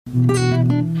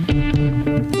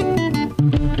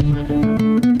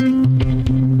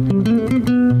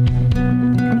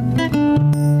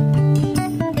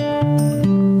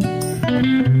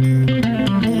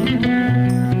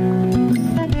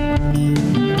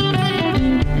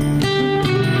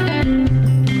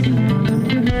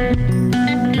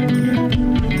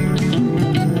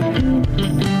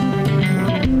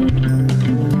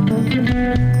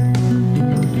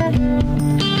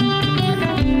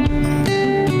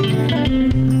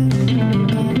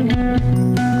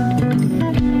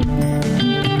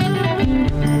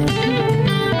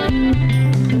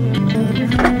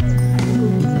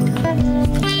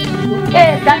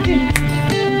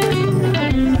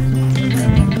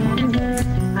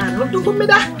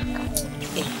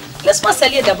Laisse-moi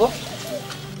saluer d'abord.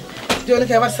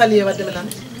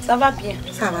 Ça va bien.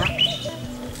 Ça va.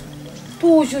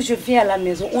 Toujours je viens à la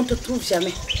maison, on ne te trouve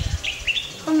jamais.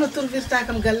 On ne trouve pas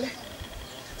comme galle.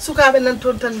 Souka ben nan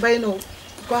ton tan bayno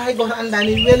ko hay goto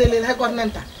andani welele hay goto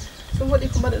nanta. So wodi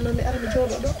ko mbaɗa non mi armi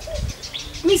jodo do.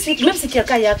 Même si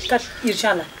quelqu'un y a 4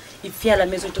 urgents là, il vient à la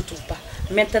maison, il ne te trouve pas.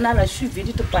 Maintenant là, je suis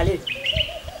venu te parler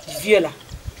du vieux là.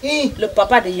 Le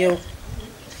papa de Yero.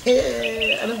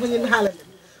 Alors vous n'êtes pas là.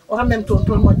 En même temps,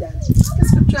 tout le monde.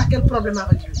 Qu'est-ce que tu as quel problème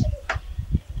avec lui?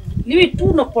 Lui,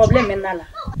 tous nos problèmes maintenant là,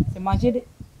 c'est manger.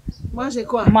 Manger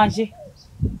quoi? Manger.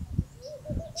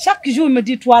 Chaque jour, il me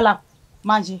dit, toi là,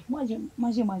 manger.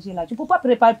 Manger là. Je ne peux pas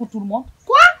préparer pour tout le monde.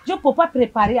 Quoi? Je ne peux pas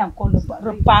préparer encore le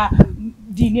repas,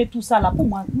 dîner, tout ça là. Pour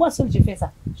moi, moi seul, je fais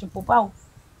ça. Je ne peux pas.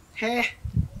 Hé,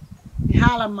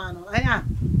 mano.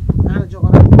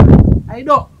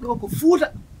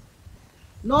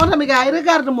 Non,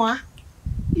 regarde-moi.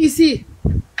 Ici,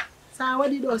 ça va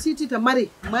dire si tu te maries,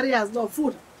 mariage dans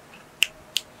food,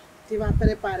 tu vas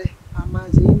préparer à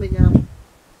manger,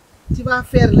 tu vas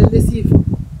faire le lessive.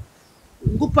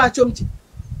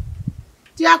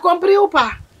 Tu as compris ou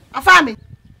pas? À famille.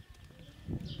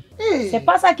 C'est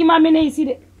pas ça qui m'a amené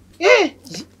ici.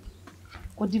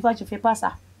 Côte d'Ivoire, je ne fais pas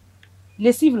ça.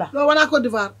 Lessive là. Non, on a Côte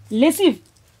d'Ivoire. Lessive.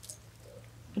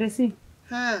 Lessive.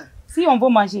 Si on veut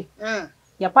manger, il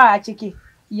n'y a pas à checker.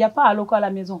 Il n'y a pas à local à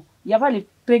la maison. Il n'y a pas les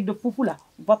trucs de foufou là.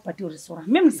 On va partir au restaurant.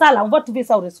 Même ça là, on va trouver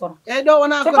ça au restaurant. C'est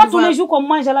pas tous les jours qu'on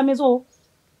mange à la maison.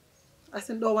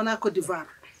 On a Côte d'Ivoire.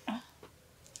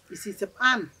 Ici, c'est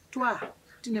Anne. Toi,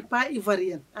 tu n'es pas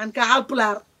ivoirienne. Anne ka hal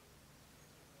poular.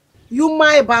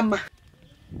 Yuma et Bama.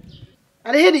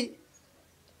 Allez,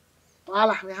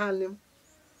 voilà,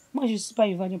 moi, je ne suis pas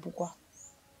ivoirienne. Pourquoi?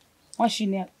 Moi, je suis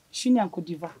née en Côte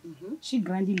d'Ivoire. Je suis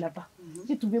grandie là-bas.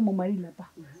 J'ai trouvé mon mari là-bas.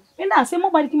 Maintenant, c'est mon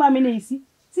mari qui m'a amené ici.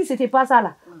 Si ce n'était pas ça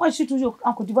là, moi je suis toujours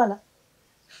en Côte d'Ivoire là.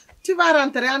 Tu vas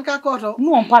rentrer en Kakoto?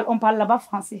 Nous on parle là-bas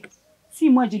français. Si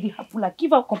moi je dis Hapula, qui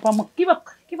va comprendre moi? Qui va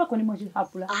connaître moi je dis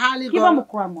Hapula? Qui va me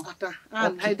croire moi? Attends,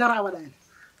 Haïdara Wadain.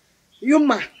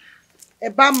 Yuma et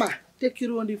Bama, te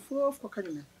kirondi fof ko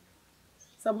kanyumen.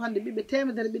 Sabu hande bibe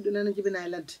temedere biddo nana jibina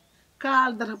ladde.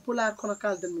 Kal dara pular kono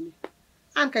kal dan mini.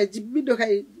 An kay biddo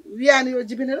kay wiani yo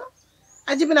jibina do.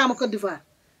 A jibina ma Côte d'Ivoire.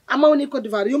 Amawni Côte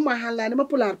d'Ivoire, yuma halani ma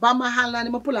pular, Bama halani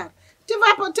ma pular. Tu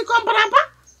comprends pas?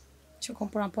 Tu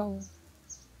comprends pas où?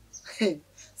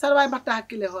 Ça va batta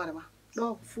hakile horema.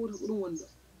 Do fuuta dum wondo.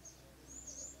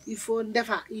 Il faut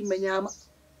ndefa yimbe nyama.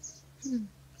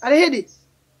 Ala hedi.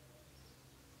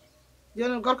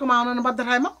 Joni gorko ma non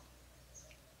baddata ma.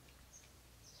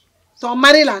 Ton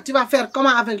mari là, tu vas faire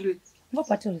comment avec lui? On va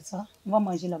partir au restaurant. On va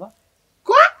manger là-bas.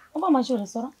 Quoi? On va manger au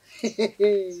restaurant.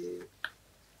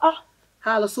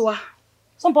 Ah, le soir.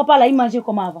 Son papa là, il mangeait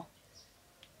comment avant?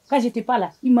 Quand j'étais pas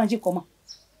là, il mangeait comment?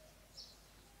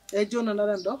 Et John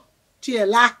Narendo, tu es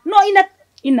là. Non,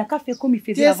 il n'a qu'à faire comme il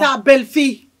faisait avant. Tu es sa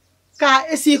belle-fille.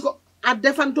 Car ici, à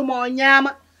défendre mon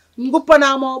nyama,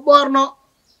 ngupana mon borno,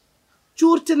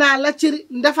 churtina la chiri,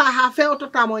 ndefa ha fait auto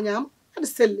ta mon nyama.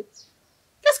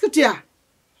 Qu'est-ce que tu as?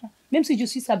 Même si je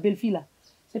suis sa belle-fille là,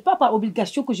 c'est pas par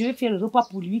obligation que je vais faire le repas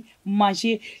pour lui,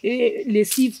 manger,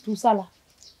 lessive, tout ça là.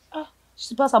 Ah, je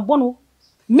suis pas sa bonne.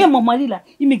 Même mon mari là,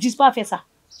 il ne m'exige pas à faire ça.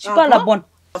 Je suis pas la bonne.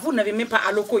 Vous n'avez même pas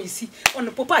à loco ici. On ne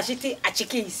peut pas acheter à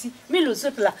checker ici. Mais le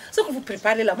soupe là, ce que vous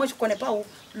préparez là, moi je ne connais pas où.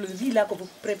 Le riz là que vous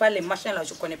préparez, les machins là,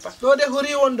 je ne connais pas. Je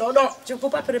ne peux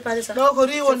pas préparer ça. Je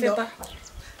ne fais pas.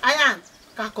 Ayan,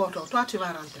 Kakoto, toi tu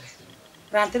vas rentrer.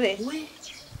 Rentrer? Oui.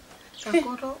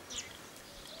 Kakoto.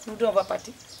 Nous deux on va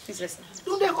partir.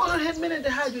 Nous deux on va partir.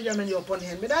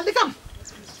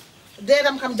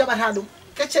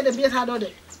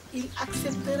 Il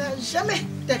acceptera jamais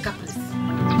tes caprices.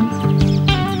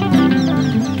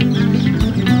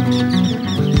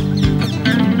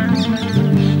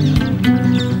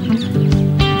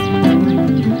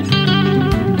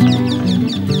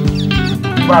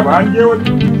 baba an jewol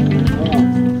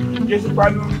gesi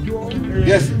pano jo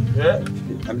Gesi?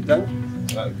 Am tan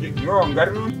no ngar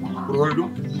non pour holdum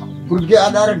pour ge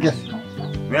adara gesi.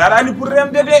 mi arani pour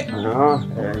remde de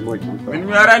Moƴƴi. min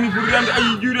mi arani pour remde ay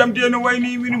juuram de no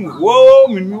wayni min wo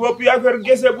min mi wopi affaire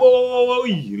gese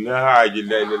boy la haji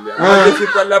la la je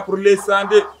suis pas là pour les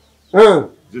santé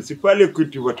je suis pas les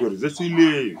cultivateurs je suis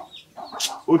les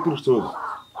autre chose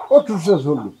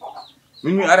holɗum.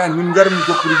 min mi arani min garmi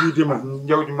ko pour wiide ma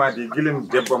jawdi ma de gilen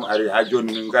debbam ari ha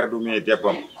joni min gardumi e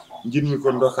debbam jinmi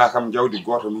ko ndoka kam jawdi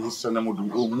goto mi hissanamo ɗum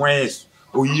au moins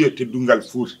o yiya teddungal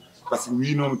Fuuta par ce que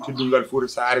winomi teddungal Fuuta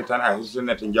sa ari tan a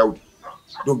hissanete jawdi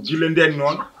donc gila nden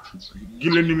noon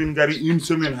gila ni min gari une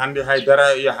semaine hande haydara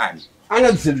yahani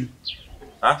Aɗa selli.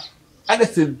 ha Aɗa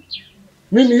selli.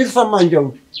 Min mi hirsanma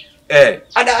jawdi.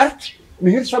 Aɗa arti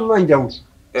mi hirsanma jawdi.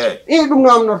 Ɗum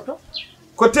namnorto.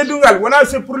 ko teddungal wona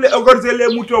c'est pour les égorger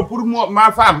les moutons pour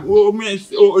ma femme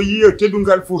o yiya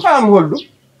teddungal Fuuta Fam holɗum.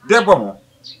 debbo mo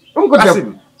ɗum ko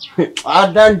debbo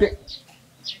addande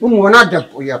ɗum wona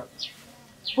debbo yiyat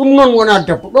ɗum noon wona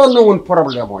debbo ɗon noon woni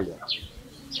probléme o yiyat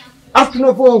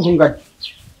artuno fof ko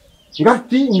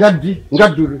gaddi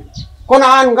gaddude kono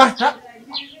an garta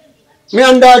mi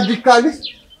anda addi kalis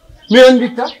mi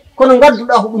anditta kono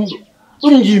gadduɗa ko ɗum ɗo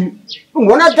ɗum jiimi ɗum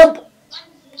wona debbo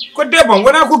ko debbo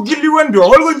wona ko gilli woni ɗo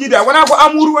holko jiiɗa wona ko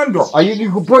amour woni ɗo a yiɗi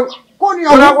ko bon koni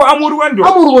wona ko amour woni ɗo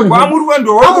amour woni ko amour woni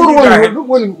ɗo ɗum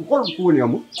woni holko woni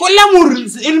amour ko l'amour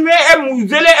il m'aime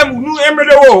je l'aime nous aimons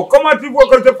le haut comment tu veux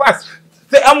que je fasse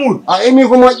c'est amour a emi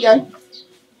ko moƴƴani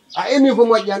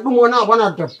ɗum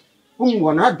wona debbo ɗum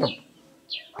wona debbo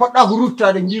poɗɗa ko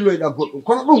ruttade jiiloyɗa goɗɗum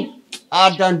kono ɗum a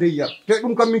addande yiyat te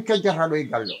ɗum kam min kejjata ɗo e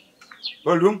galle o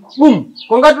hol ɗum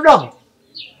ko gadduɗa ko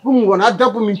ɗum wona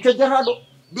debbo min kejjata ɗo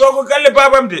ɗo ko galle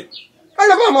babam de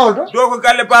galle bama on to ɗo ko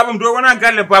galle babam ɗo wona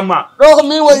galle bamma ɗo ko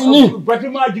min waɗi ni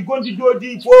bâtiment ji gonɗi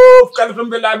doodi fof kala to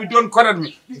mbelami ɗon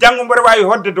koratmi janggo mboɗo wawi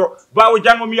hodde to bawo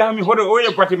janggo mi yaha mi hoɗo o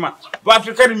e bâtiment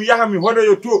bafte kadi mi yaha mi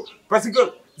hoɗoyo to par ce que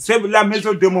c'est la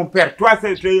maison de mon père toi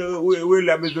c'est où est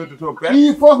la maison de ton père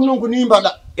ɗi fof noon ko ni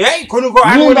mbaɗa eyyi kono ko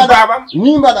an woni babam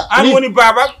ni mbaɗa an woni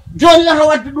babam joni yata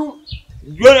wadde ɗum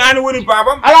joni an woni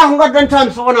babam ala ko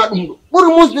gaddantami so wona ɗum ɗo ɓuuri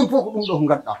musɗin fof ko ɗum ɗo ko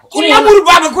gadɗa ko l'amour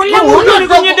baba ko l'amour ɗoni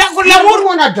ko ñedda ko l'amour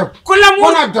wona debbo ko l'amour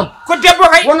wona debbo ko debbo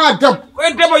kay wona debbo ko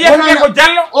debbo yettere ko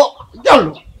jallo o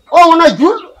jallo o wona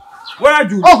julɗo wona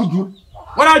juul o ko julɗo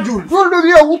wona juul julɗo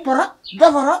wiya wuppata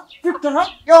defata fittata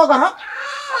ƴogata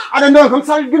aɗa nden kam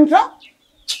salginta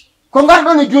ko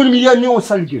garɗon e joni mi yiya ni o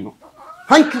salgino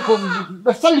hanki ko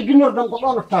ɓe salginorɗon ko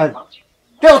ɗon o taari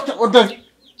te o dari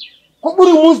ko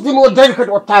ɓuri musdimo o dari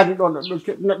kadi o taari ɗon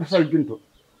neɗɗo salginto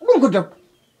ɗum ko debbo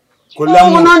ko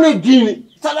l'amour wonani diine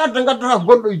saɗa arde gaddata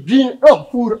gonɗo e diine ɗo ko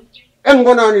Fuuta en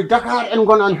gonani Dakar en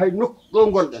gonani hay nokku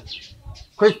ɗo gonɗen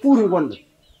koye Fuuta gonɗen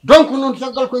donc noon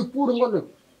caggal koye Fuuta gonɗen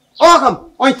o kam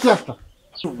on cefta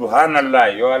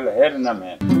subhanallah yo Allah heɗanam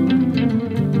hen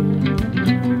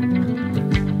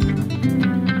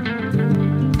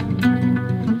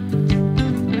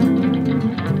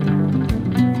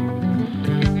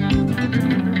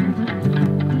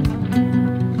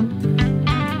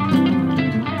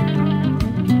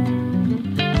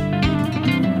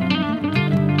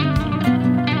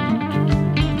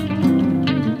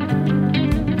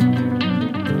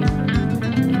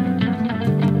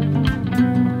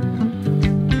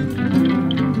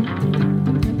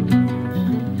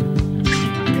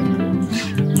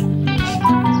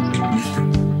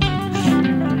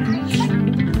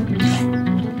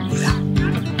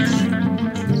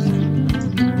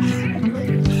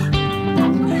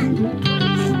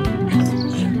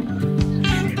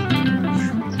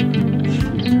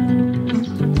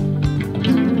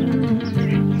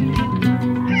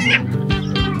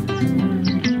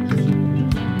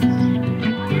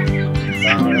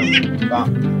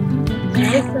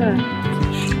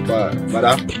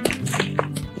Madam.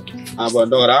 Abon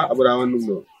Dora, Abonne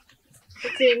nous.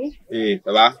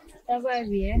 Ça va? Ça va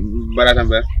bien. Bara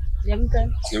tambe. Jam tan.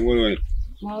 Ngol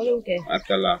Mawlu ke.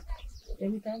 Atalla.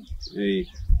 Jam tan.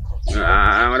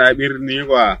 Mana bir ni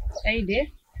quoi. Ay de.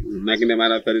 Nak ne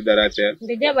mana feri dara ter.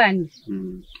 Nde jabani.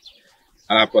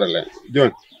 Ala problème.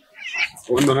 Jon.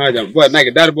 On no haja. Boy nak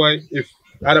dar boy if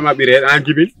ada ma bire an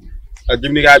jibin. A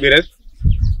jibni ga bire.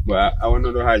 Ba awon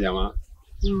no haja ma.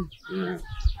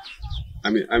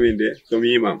 Amin de to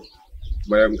mi imam.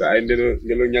 Bayam ka ay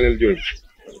ndelo ñalel joni.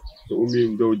 To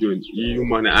ummi dow joni yi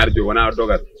umma ne arjo wana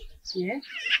dogat.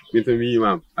 Min to mi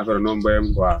imam affaire non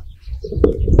bayam quoi.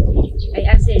 ay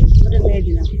ASSIMI foto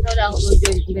medina tawda ko do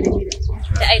joni ci bene mi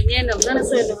te ay nenam dana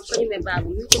soy do ko nyime babu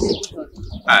mi ko mi ko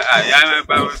yaay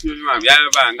ba suñu maam yaay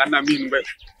ba nganda min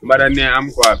mbaɗa ne am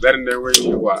quoi ɓernde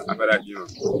woni quoi affaire aji noon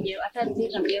yew atandi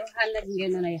kam yew hannagi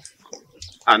ngel noon aya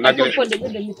nagge fodde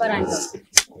ɓurde mi paranto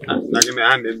nagge ne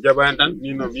hande en jaɓani tan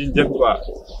min noon min jet quoi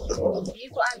yi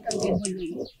ko an kam ngel holli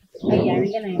ay yaami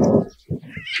ngena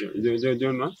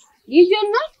joni noon yi joni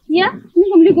noon ya min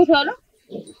kom liggotoɗo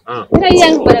ata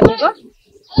yiyanko mbaɗa mi ko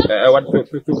e wadde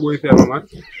to ɓooyi feema mat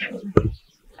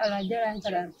ala jaran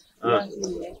kaɗan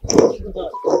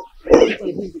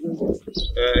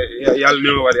yàlla ne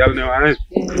ma war yàlla ne ma ay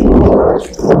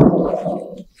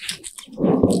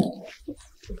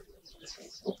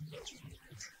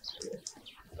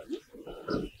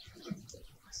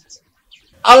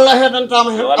Allah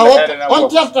heɗantama hen on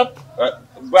certat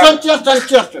son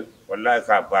certan wallahi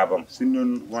ka babam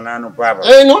sinnon wonano babam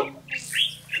eyyi noon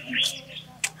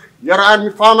yara an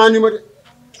mi famanima de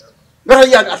gara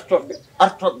yaade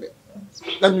artoɓe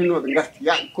ɗanninoɓe garti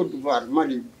yaaɓe Côte d'Ivoire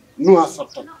Mali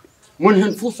Nouakchott mon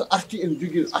hen fof so arti en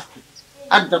jogui artu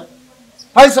addat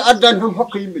hayso addani tan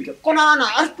hokka yimɓe jam kono an a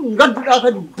artu gadduɗa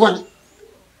kadi bone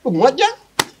ɗum moƴƴat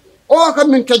o kam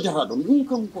min kejjata ɗum ɗum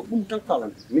kam ko ɗum tan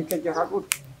kalan min kejjata ɗo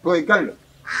ɗo e galle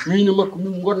min e makko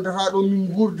min gondata ɗo min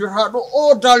gurdata ɗo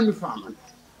o dal mi faman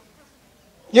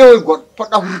ƴeewoy goɗɗo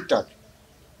poɗɗa ko ruttade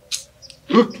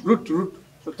rut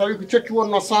so tawi ko cekki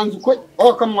wonno change koƴ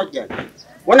o kam moƴƴani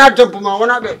wona debbo ma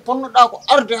wona ɓe ponnoɗa ko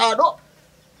arde ha ɗo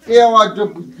ƴeewa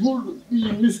debbo julɗo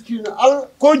ɓiyi miskino Allah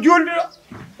ko julɗo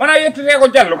wona yettete ko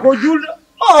Diallo ko julɗo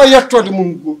o yettode mum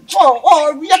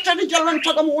o yettode Diallo ne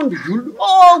tagama wonde julɗo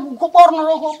o ko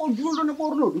ɓornoto ko julɗo ne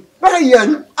ɓorno ɗum ɓata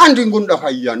yiyani andi gonɗa ha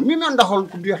yiyani min anda hol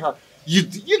ko mbiyata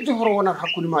yidde hoto wonata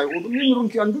hakkude ma e oɗo min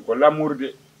ronki andude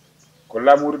ko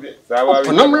lamour de sa wawi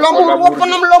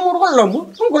woppanam lamour hol lamour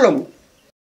ɗum ko lamour